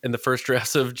then in the first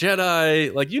drafts of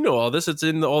Jedi, like all this, it's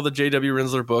in all the J.W.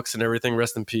 Rinsler books and everything.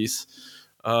 Rest in peace.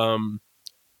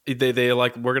 They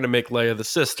like, we're gonna make Leia the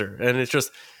sister, and it's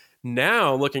just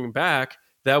now looking back,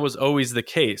 that was always the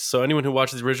case. So anyone who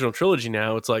watches the original trilogy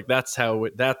now, it's like that's how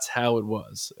it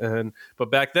was. And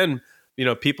but back then,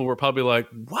 people were probably like,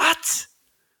 what?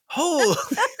 Oh,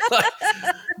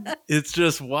 it's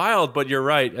just wild. But you're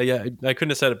right. Yeah, I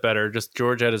couldn't have said it better. Just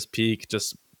George at his peak,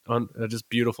 just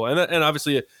beautiful, and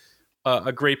obviously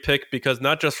a great pick, because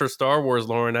not just for Star Wars,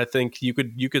 Lauren. I think you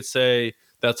could say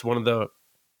that's one of the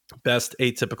best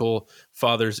atypical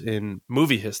fathers in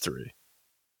movie history.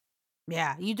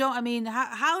 Yeah, you don't. I mean,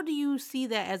 how do you see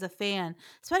that as a fan,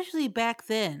 especially back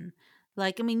then?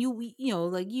 Like, I mean,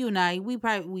 like you and I, we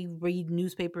read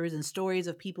newspapers and stories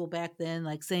of people back then,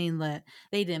 like saying that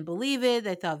they didn't believe it,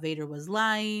 they thought Vader was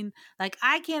lying. Like,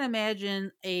 I can't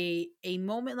imagine a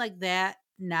moment like that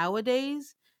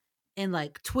nowadays in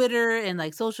like Twitter and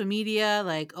like social media.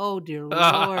 Like, oh dear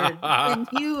Lord, can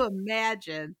you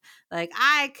imagine? Like,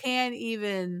 I can't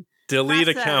even Delete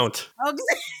process. account.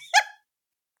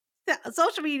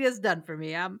 Social media is done for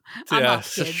me. I'm Yeah, off,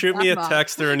 so kids. shoot me a I'm off.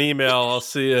 text or an email. I'll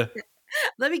see you.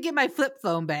 Let me get my flip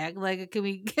phone back. Like, Yeah, can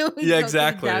we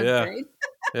exactly. Yeah. downgrade?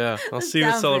 Yeah. I'll Let's see you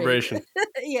at downgrade. Celebration.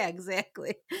 Yeah,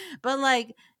 exactly. But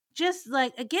like, just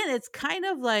like again, it's kind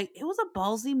of like it was a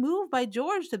ballsy move by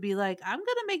George to be like, I'm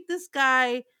gonna make this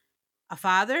guy a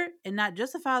father, and not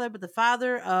just a father, but the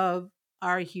father of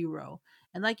our hero.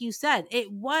 And like you said,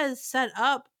 it was set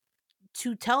up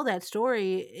to tell that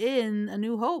story in A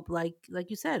New Hope. Like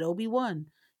you said, Obi-Wan.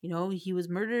 He was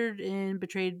murdered and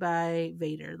betrayed by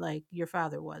Vader, like your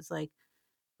father was. Like,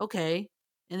 okay.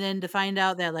 And then to find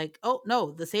out that, like, oh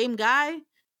no, the same guy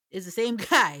is the same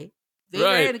guy. Vader,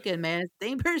 Right. Anakin, man,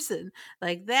 same person.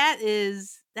 Like that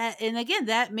is that, and again,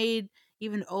 that made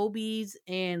even Obi's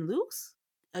and Luke's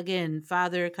again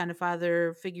father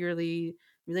figurely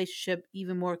relationship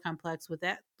even more complex with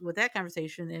that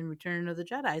conversation in Return of the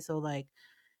Jedi. So like,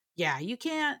 yeah, you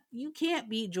can't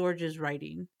beat George's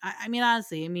writing. I mean,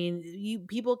 honestly, I mean, you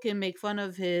people can make fun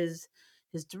of his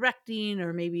directing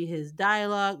or maybe his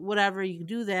dialogue, whatever. You can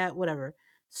do that, whatever.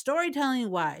 Storytelling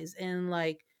wise, and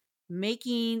like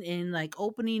making and like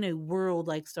opening a world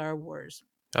like Star Wars,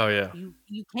 Oh yeah.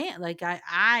 you can't. Like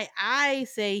I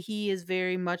say he is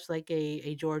very much like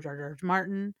a George R. R.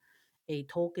 Martin, a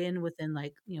Tolkien within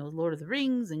like Lord of the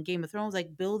Rings and Game of Thrones,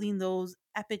 like building those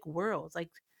epic worlds. Like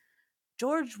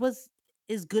George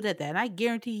is good at that. And I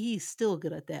guarantee he's still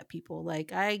good at that, people.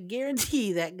 Like I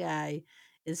guarantee that guy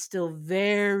is still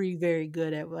very, very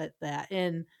good at what that.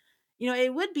 And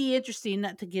it would be interesting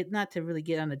not to really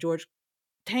get on a George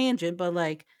tangent, but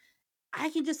like I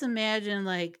can just imagine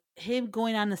like him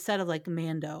going on the set of like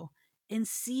Mando and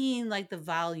seeing like the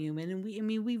volume. And I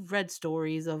mean, we've read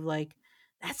stories of like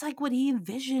that's like what he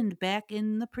envisioned back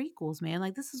in the prequels, man.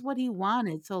 Like this is what he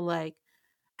wanted. So like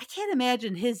I can't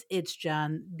imagine his itch,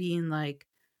 John, being like,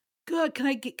 "Good, can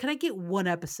I get one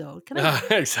episode? Can I?" Yeah,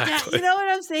 you Exactly. know what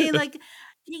I'm saying? Like,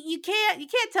 you can't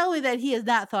tell me that he has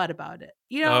not thought about it.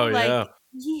 Oh Like yeah.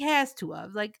 he has to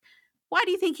have. Like, why do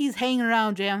you think he's hanging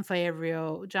around Jan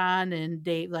Favreau, John, and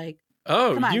Dave? Like,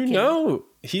 Oh, come on, kid.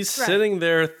 he's Right. sitting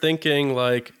there thinking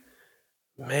like,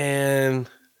 man,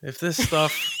 if this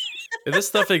stuff if this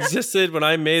stuff existed when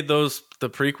I made the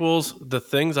prequels, the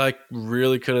things I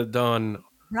really could have done,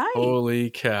 Right. holy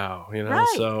cow, Right.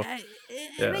 So And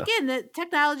yeah. again, the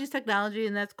technology is technology,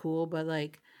 and that's cool. But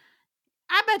like,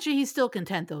 I bet you he's still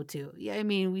content though too. Yeah, I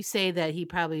mean, we say that he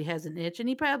probably has an itch, and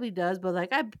he probably does, but like,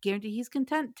 I guarantee he's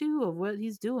content too of what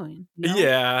he's doing.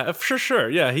 Yeah, for sure.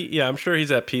 Yeah, I'm sure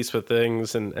he's at peace with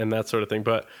things and that sort of thing.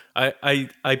 But I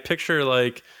picture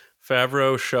like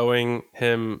Favreau showing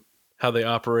him how they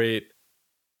operate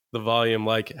the volume,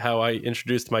 like how I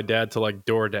introduced my dad to like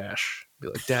DoorDash. Be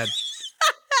like, Dad,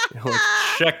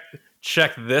 like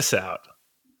check this out.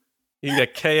 You can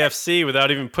get KFC without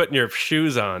even putting your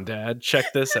shoes on, Dad.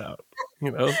 Check this out.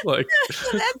 Like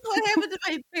So that's what happened to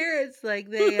my parents. Like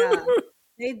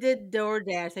they did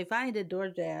DoorDash. They finally did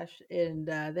DoorDash, and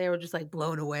they were just like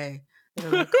blown away. They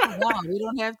were like, "Oh wow, we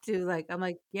don't have to." Like I'm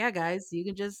like, "Yeah, guys, you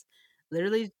can just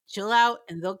literally chill out,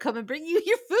 and they'll come and bring you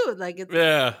your food." Like it's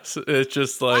yeah, so it's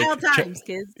just wild like times,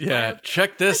 kids. yeah, Wild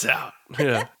check this out.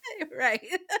 Yeah. right.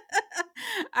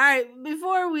 All right.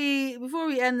 Before we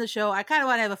end the show, I kind of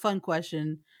want to have a fun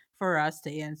question for us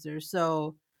to answer.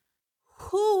 So,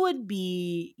 who would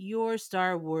be your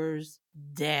Star Wars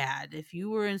dad if you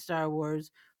were in Star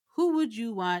Wars? Who would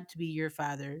you want to be your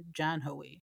father, John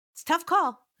Hoey? It's a tough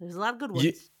call. There's a lot of good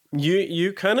You ones.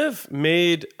 you kind of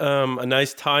made a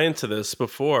nice tie into this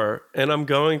before, and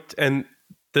and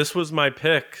this was my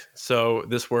pick, so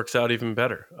this works out even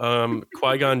better.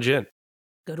 Qui-Gon Jinn.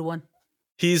 Good one.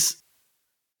 He's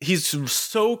he's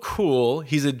so cool.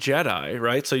 He's a Jedi,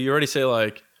 right? So you already say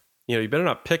like, you better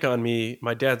not pick on me.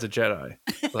 My dad's a Jedi.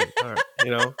 Like, all right,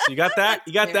 so you got that.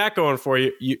 You got Fair. that going for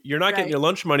you. You're not getting Right. your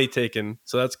lunch money taken,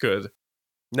 so that's good.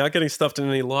 Not getting stuffed in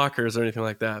any lockers or anything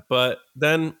like that. But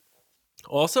then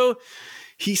also,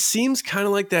 he seems kind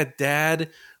of like that dad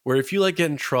where if you like get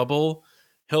in trouble,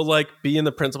 he'll like be in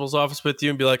the principal's office with you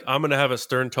and be like, I'm going to have a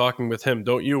stern talking with him.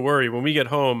 Don't you worry. When we get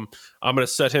home, I'm going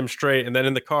to set him straight. And then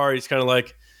in the car, he's kind of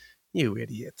like, you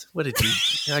idiot. What did you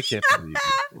do? I can't believe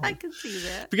you. I can see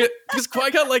that. Because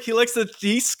Qui-Gon, like,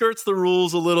 he skirts the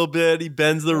rules a little bit. He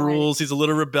bends the Right. rules. He's a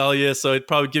little rebellious. So he'd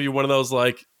probably give you one of those,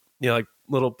 like, like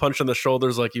little punch on the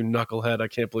shoulders, like, you knucklehead. I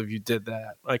can't believe you did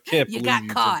that. I can't You believe got you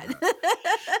did caught. that.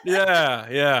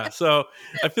 Yeah. So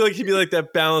I feel like he'd be like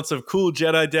that balance of cool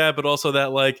Jedi dad, but also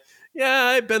that like, yeah,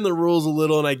 I bend the rules a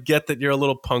little, and I get that you're a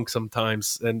little punk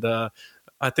sometimes, and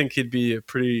I think he'd be a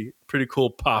pretty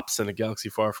cool pops in a galaxy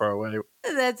far, far away.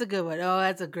 That's a good one. Oh,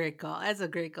 that's a great call. That's a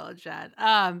great call,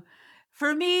 John.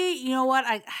 For me, you know what?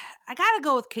 I gotta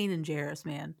go with Kanan Jarrus,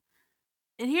 man.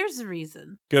 And here's the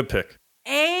reason. Good pick.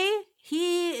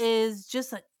 He is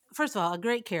just like, first of all, a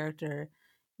great character.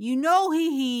 You know,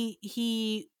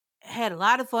 he had a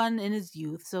lot of fun in his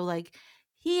youth, so like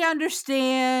he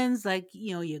understands. Like,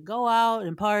 you know, you go out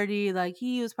and party. Like,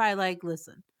 he was probably like,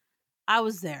 listen, I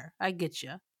was there. I get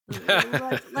you.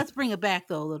 Let's bring it back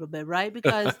though a little bit, right?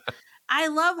 Because I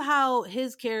love how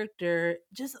his character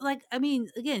just like, I mean,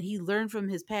 again, he learned from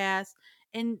his past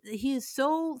and he is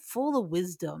so full of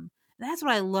wisdom. And that's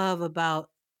what I love about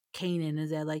Kanan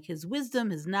is that like his wisdom,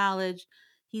 his knowledge,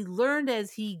 he learned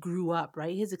as he grew up,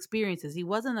 right? His experiences. He Oh,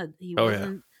 yeah.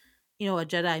 wasn't, you know, a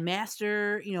Jedi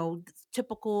master, you know,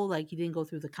 typical, like he didn't go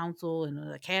through the council and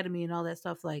the academy and all that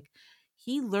stuff. Like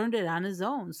he learned it on his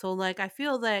own. So like I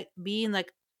feel that being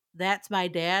like, that's my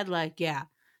dad, like, yeah,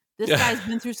 this guy's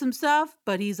been through some stuff,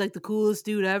 but he's like the coolest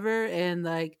dude ever. And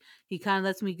like he kind of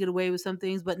lets me get away with some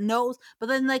things, but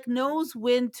then like knows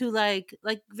when to like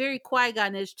very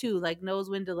Qui-Gon-ish too, like knows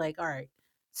when to like, all right,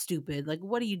 stupid, like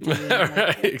what are you doing? Like,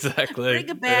 Right, exactly. bring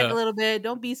it back a little bit.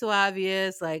 Don't be so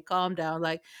obvious. Like, calm down.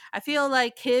 Like, I feel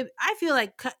like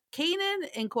Kanan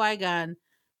and Qui-Gon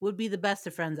would be the best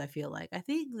of friends. I feel like I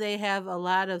think they have a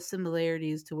lot of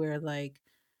similarities to where like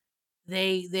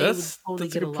they would totally That's a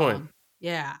get good along. point.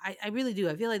 Yeah, I really do.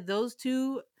 I feel like those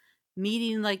two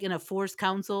meeting like in a Force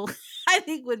council, I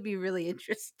think would be really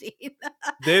interesting.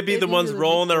 They'd be the ones really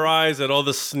rolling their fun. eyes at all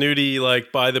the snooty,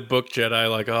 like, by the book Jedi,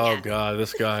 like, oh, Yes. God,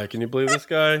 this guy. Can you believe this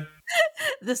guy?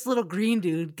 This little green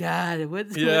dude, God, what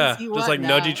Yeah. does he Just, want like,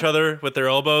 nudge now? each other with their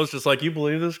elbows. Just like, you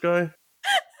believe this guy?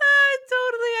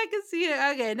 Totally, I can see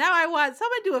it. Okay, now I want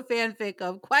someone do a fanfic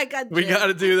of Qui-Gon We Jinn got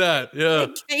to do that. Yeah.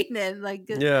 and Kanan. Like,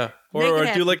 Yeah. make it Or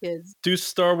happen, do, like, kids. do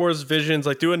Star Wars Visions.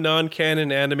 Like, do a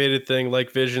non-canon animated thing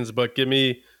like Visions, but give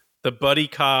me the buddy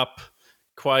cop,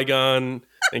 Qui-Gon,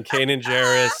 and Kanan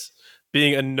Jarrus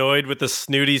being annoyed with the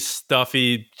snooty,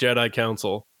 stuffy Jedi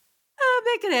Council.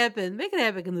 Make it happen. Make it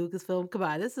happen in Lucasfilm. Come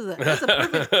on, this is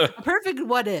a perfect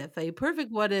what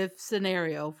if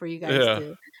scenario for you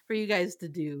guys to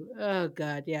do. Oh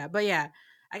God, yeah. But yeah,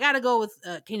 I gotta go with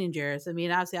Kanan Jarrus. I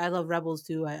mean, obviously, I love Rebels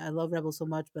too. I love Rebels so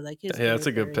much, but like his Yeah, it's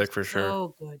a good character is pick for sure.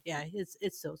 so good. Yeah,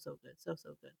 it's so good, so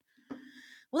good.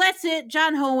 Well, that's it,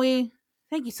 John Hoey.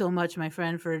 Thank you so much, my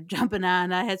friend, for jumping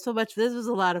on. I had so much. This was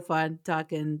a lot of fun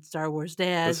talking Star Wars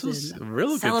dads This was and a real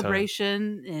good time.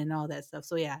 celebration and all that stuff.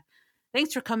 So yeah,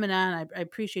 thanks for coming on. I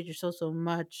appreciate you so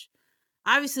much.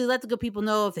 Obviously, let the good people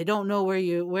know if they don't know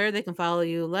where they can follow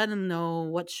you. Let them know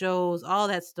what shows, all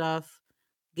that stuff.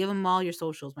 Give them all your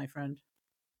socials, my friend.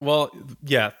 Well,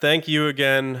 yeah, thank you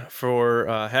again for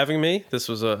having me. This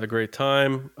was a great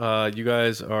time. You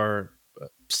guys are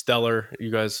stellar.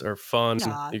 You guys are fun.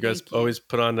 Aw, You guys thank you. always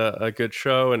put on a good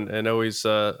show and always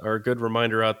are a good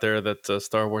reminder out there that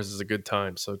Star Wars is a good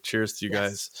time. So cheers to you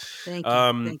guys. Thank you.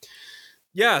 Thank you.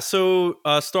 Yeah, so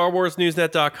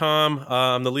StarWarsNewsNet.com.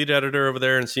 I'm the lead editor over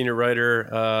there and senior writer.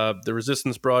 The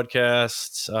Resistance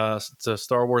broadcast. It's a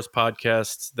Star Wars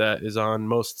podcast that is on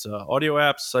most audio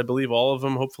apps, I believe all of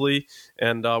them, hopefully.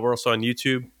 And we're also on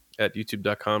YouTube at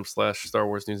youtube.com/Star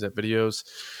Wars Newsnet videos.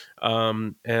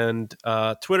 And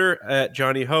Twitter at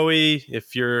Johnny Hoey.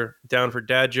 If you're down for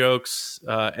dad jokes,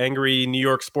 angry New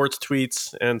York sports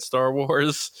tweets, and Star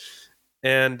Wars.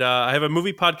 And I have a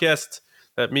movie podcast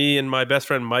that me and my best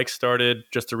friend Mike started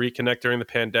just to reconnect during the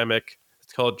pandemic.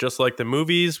 It's called Just Like the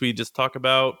Movies. We just talk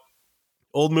about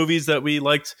old movies that we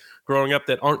liked growing up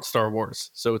that aren't Star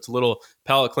Wars. So it's a little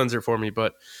palate cleanser for me,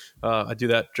 but I do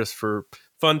that just for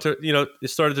fun to, it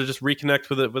started to just reconnect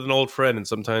with an old friend, and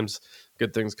sometimes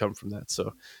good things come from that.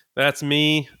 So that's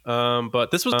me.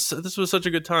 But this was such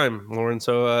a good time, Lauren.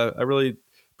 So I really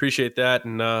appreciate that.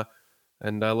 And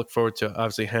I look forward to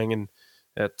obviously hanging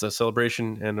at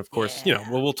Celebration, and of course,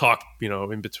 we'll talk,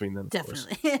 in between them.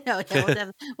 Definitely,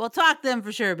 we'll talk them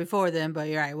for sure before then. But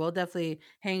you're right, we'll definitely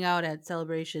hang out at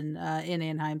Celebration in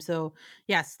Anaheim. So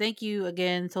yes, thank you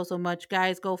again so much,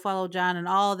 guys. Go follow John and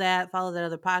all that. Follow that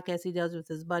other podcast he does with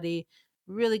his buddy.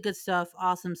 Really good stuff,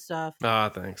 awesome stuff.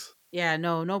 Thanks. Yeah,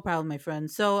 no problem, my friend.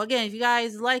 So again, if you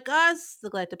guys like us, the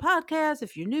Galactic Podcast,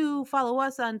 if you're new, follow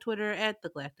us on Twitter at the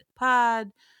Galactic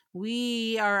Pod.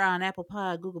 We are on Apple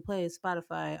Pod, Google Play,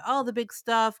 Spotify, all the big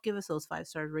stuff. Give us those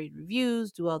 5-star rate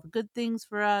reviews. Do all the good things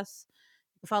for us.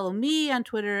 Follow me on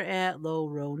Twitter at Low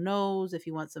Row Nose if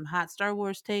you want some hot Star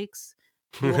Wars takes.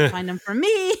 You won't find them from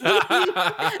me, but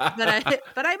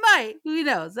I might. Who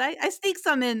knows? I sneak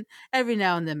some in every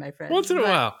now and then, my friend. Once in a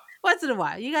while. Once in a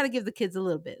while, you got to give the kids a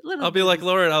little bit. I'll be like,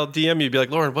 Lauren, I'll DM you, be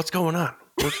like, Lauren, what's going on?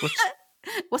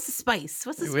 What's the spice?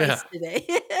 What's the spice today?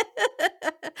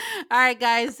 All right,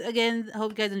 guys. Again,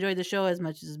 hope you guys enjoyed the show as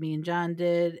much as me and John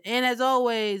did. And as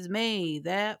always, may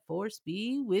that force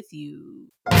be with you.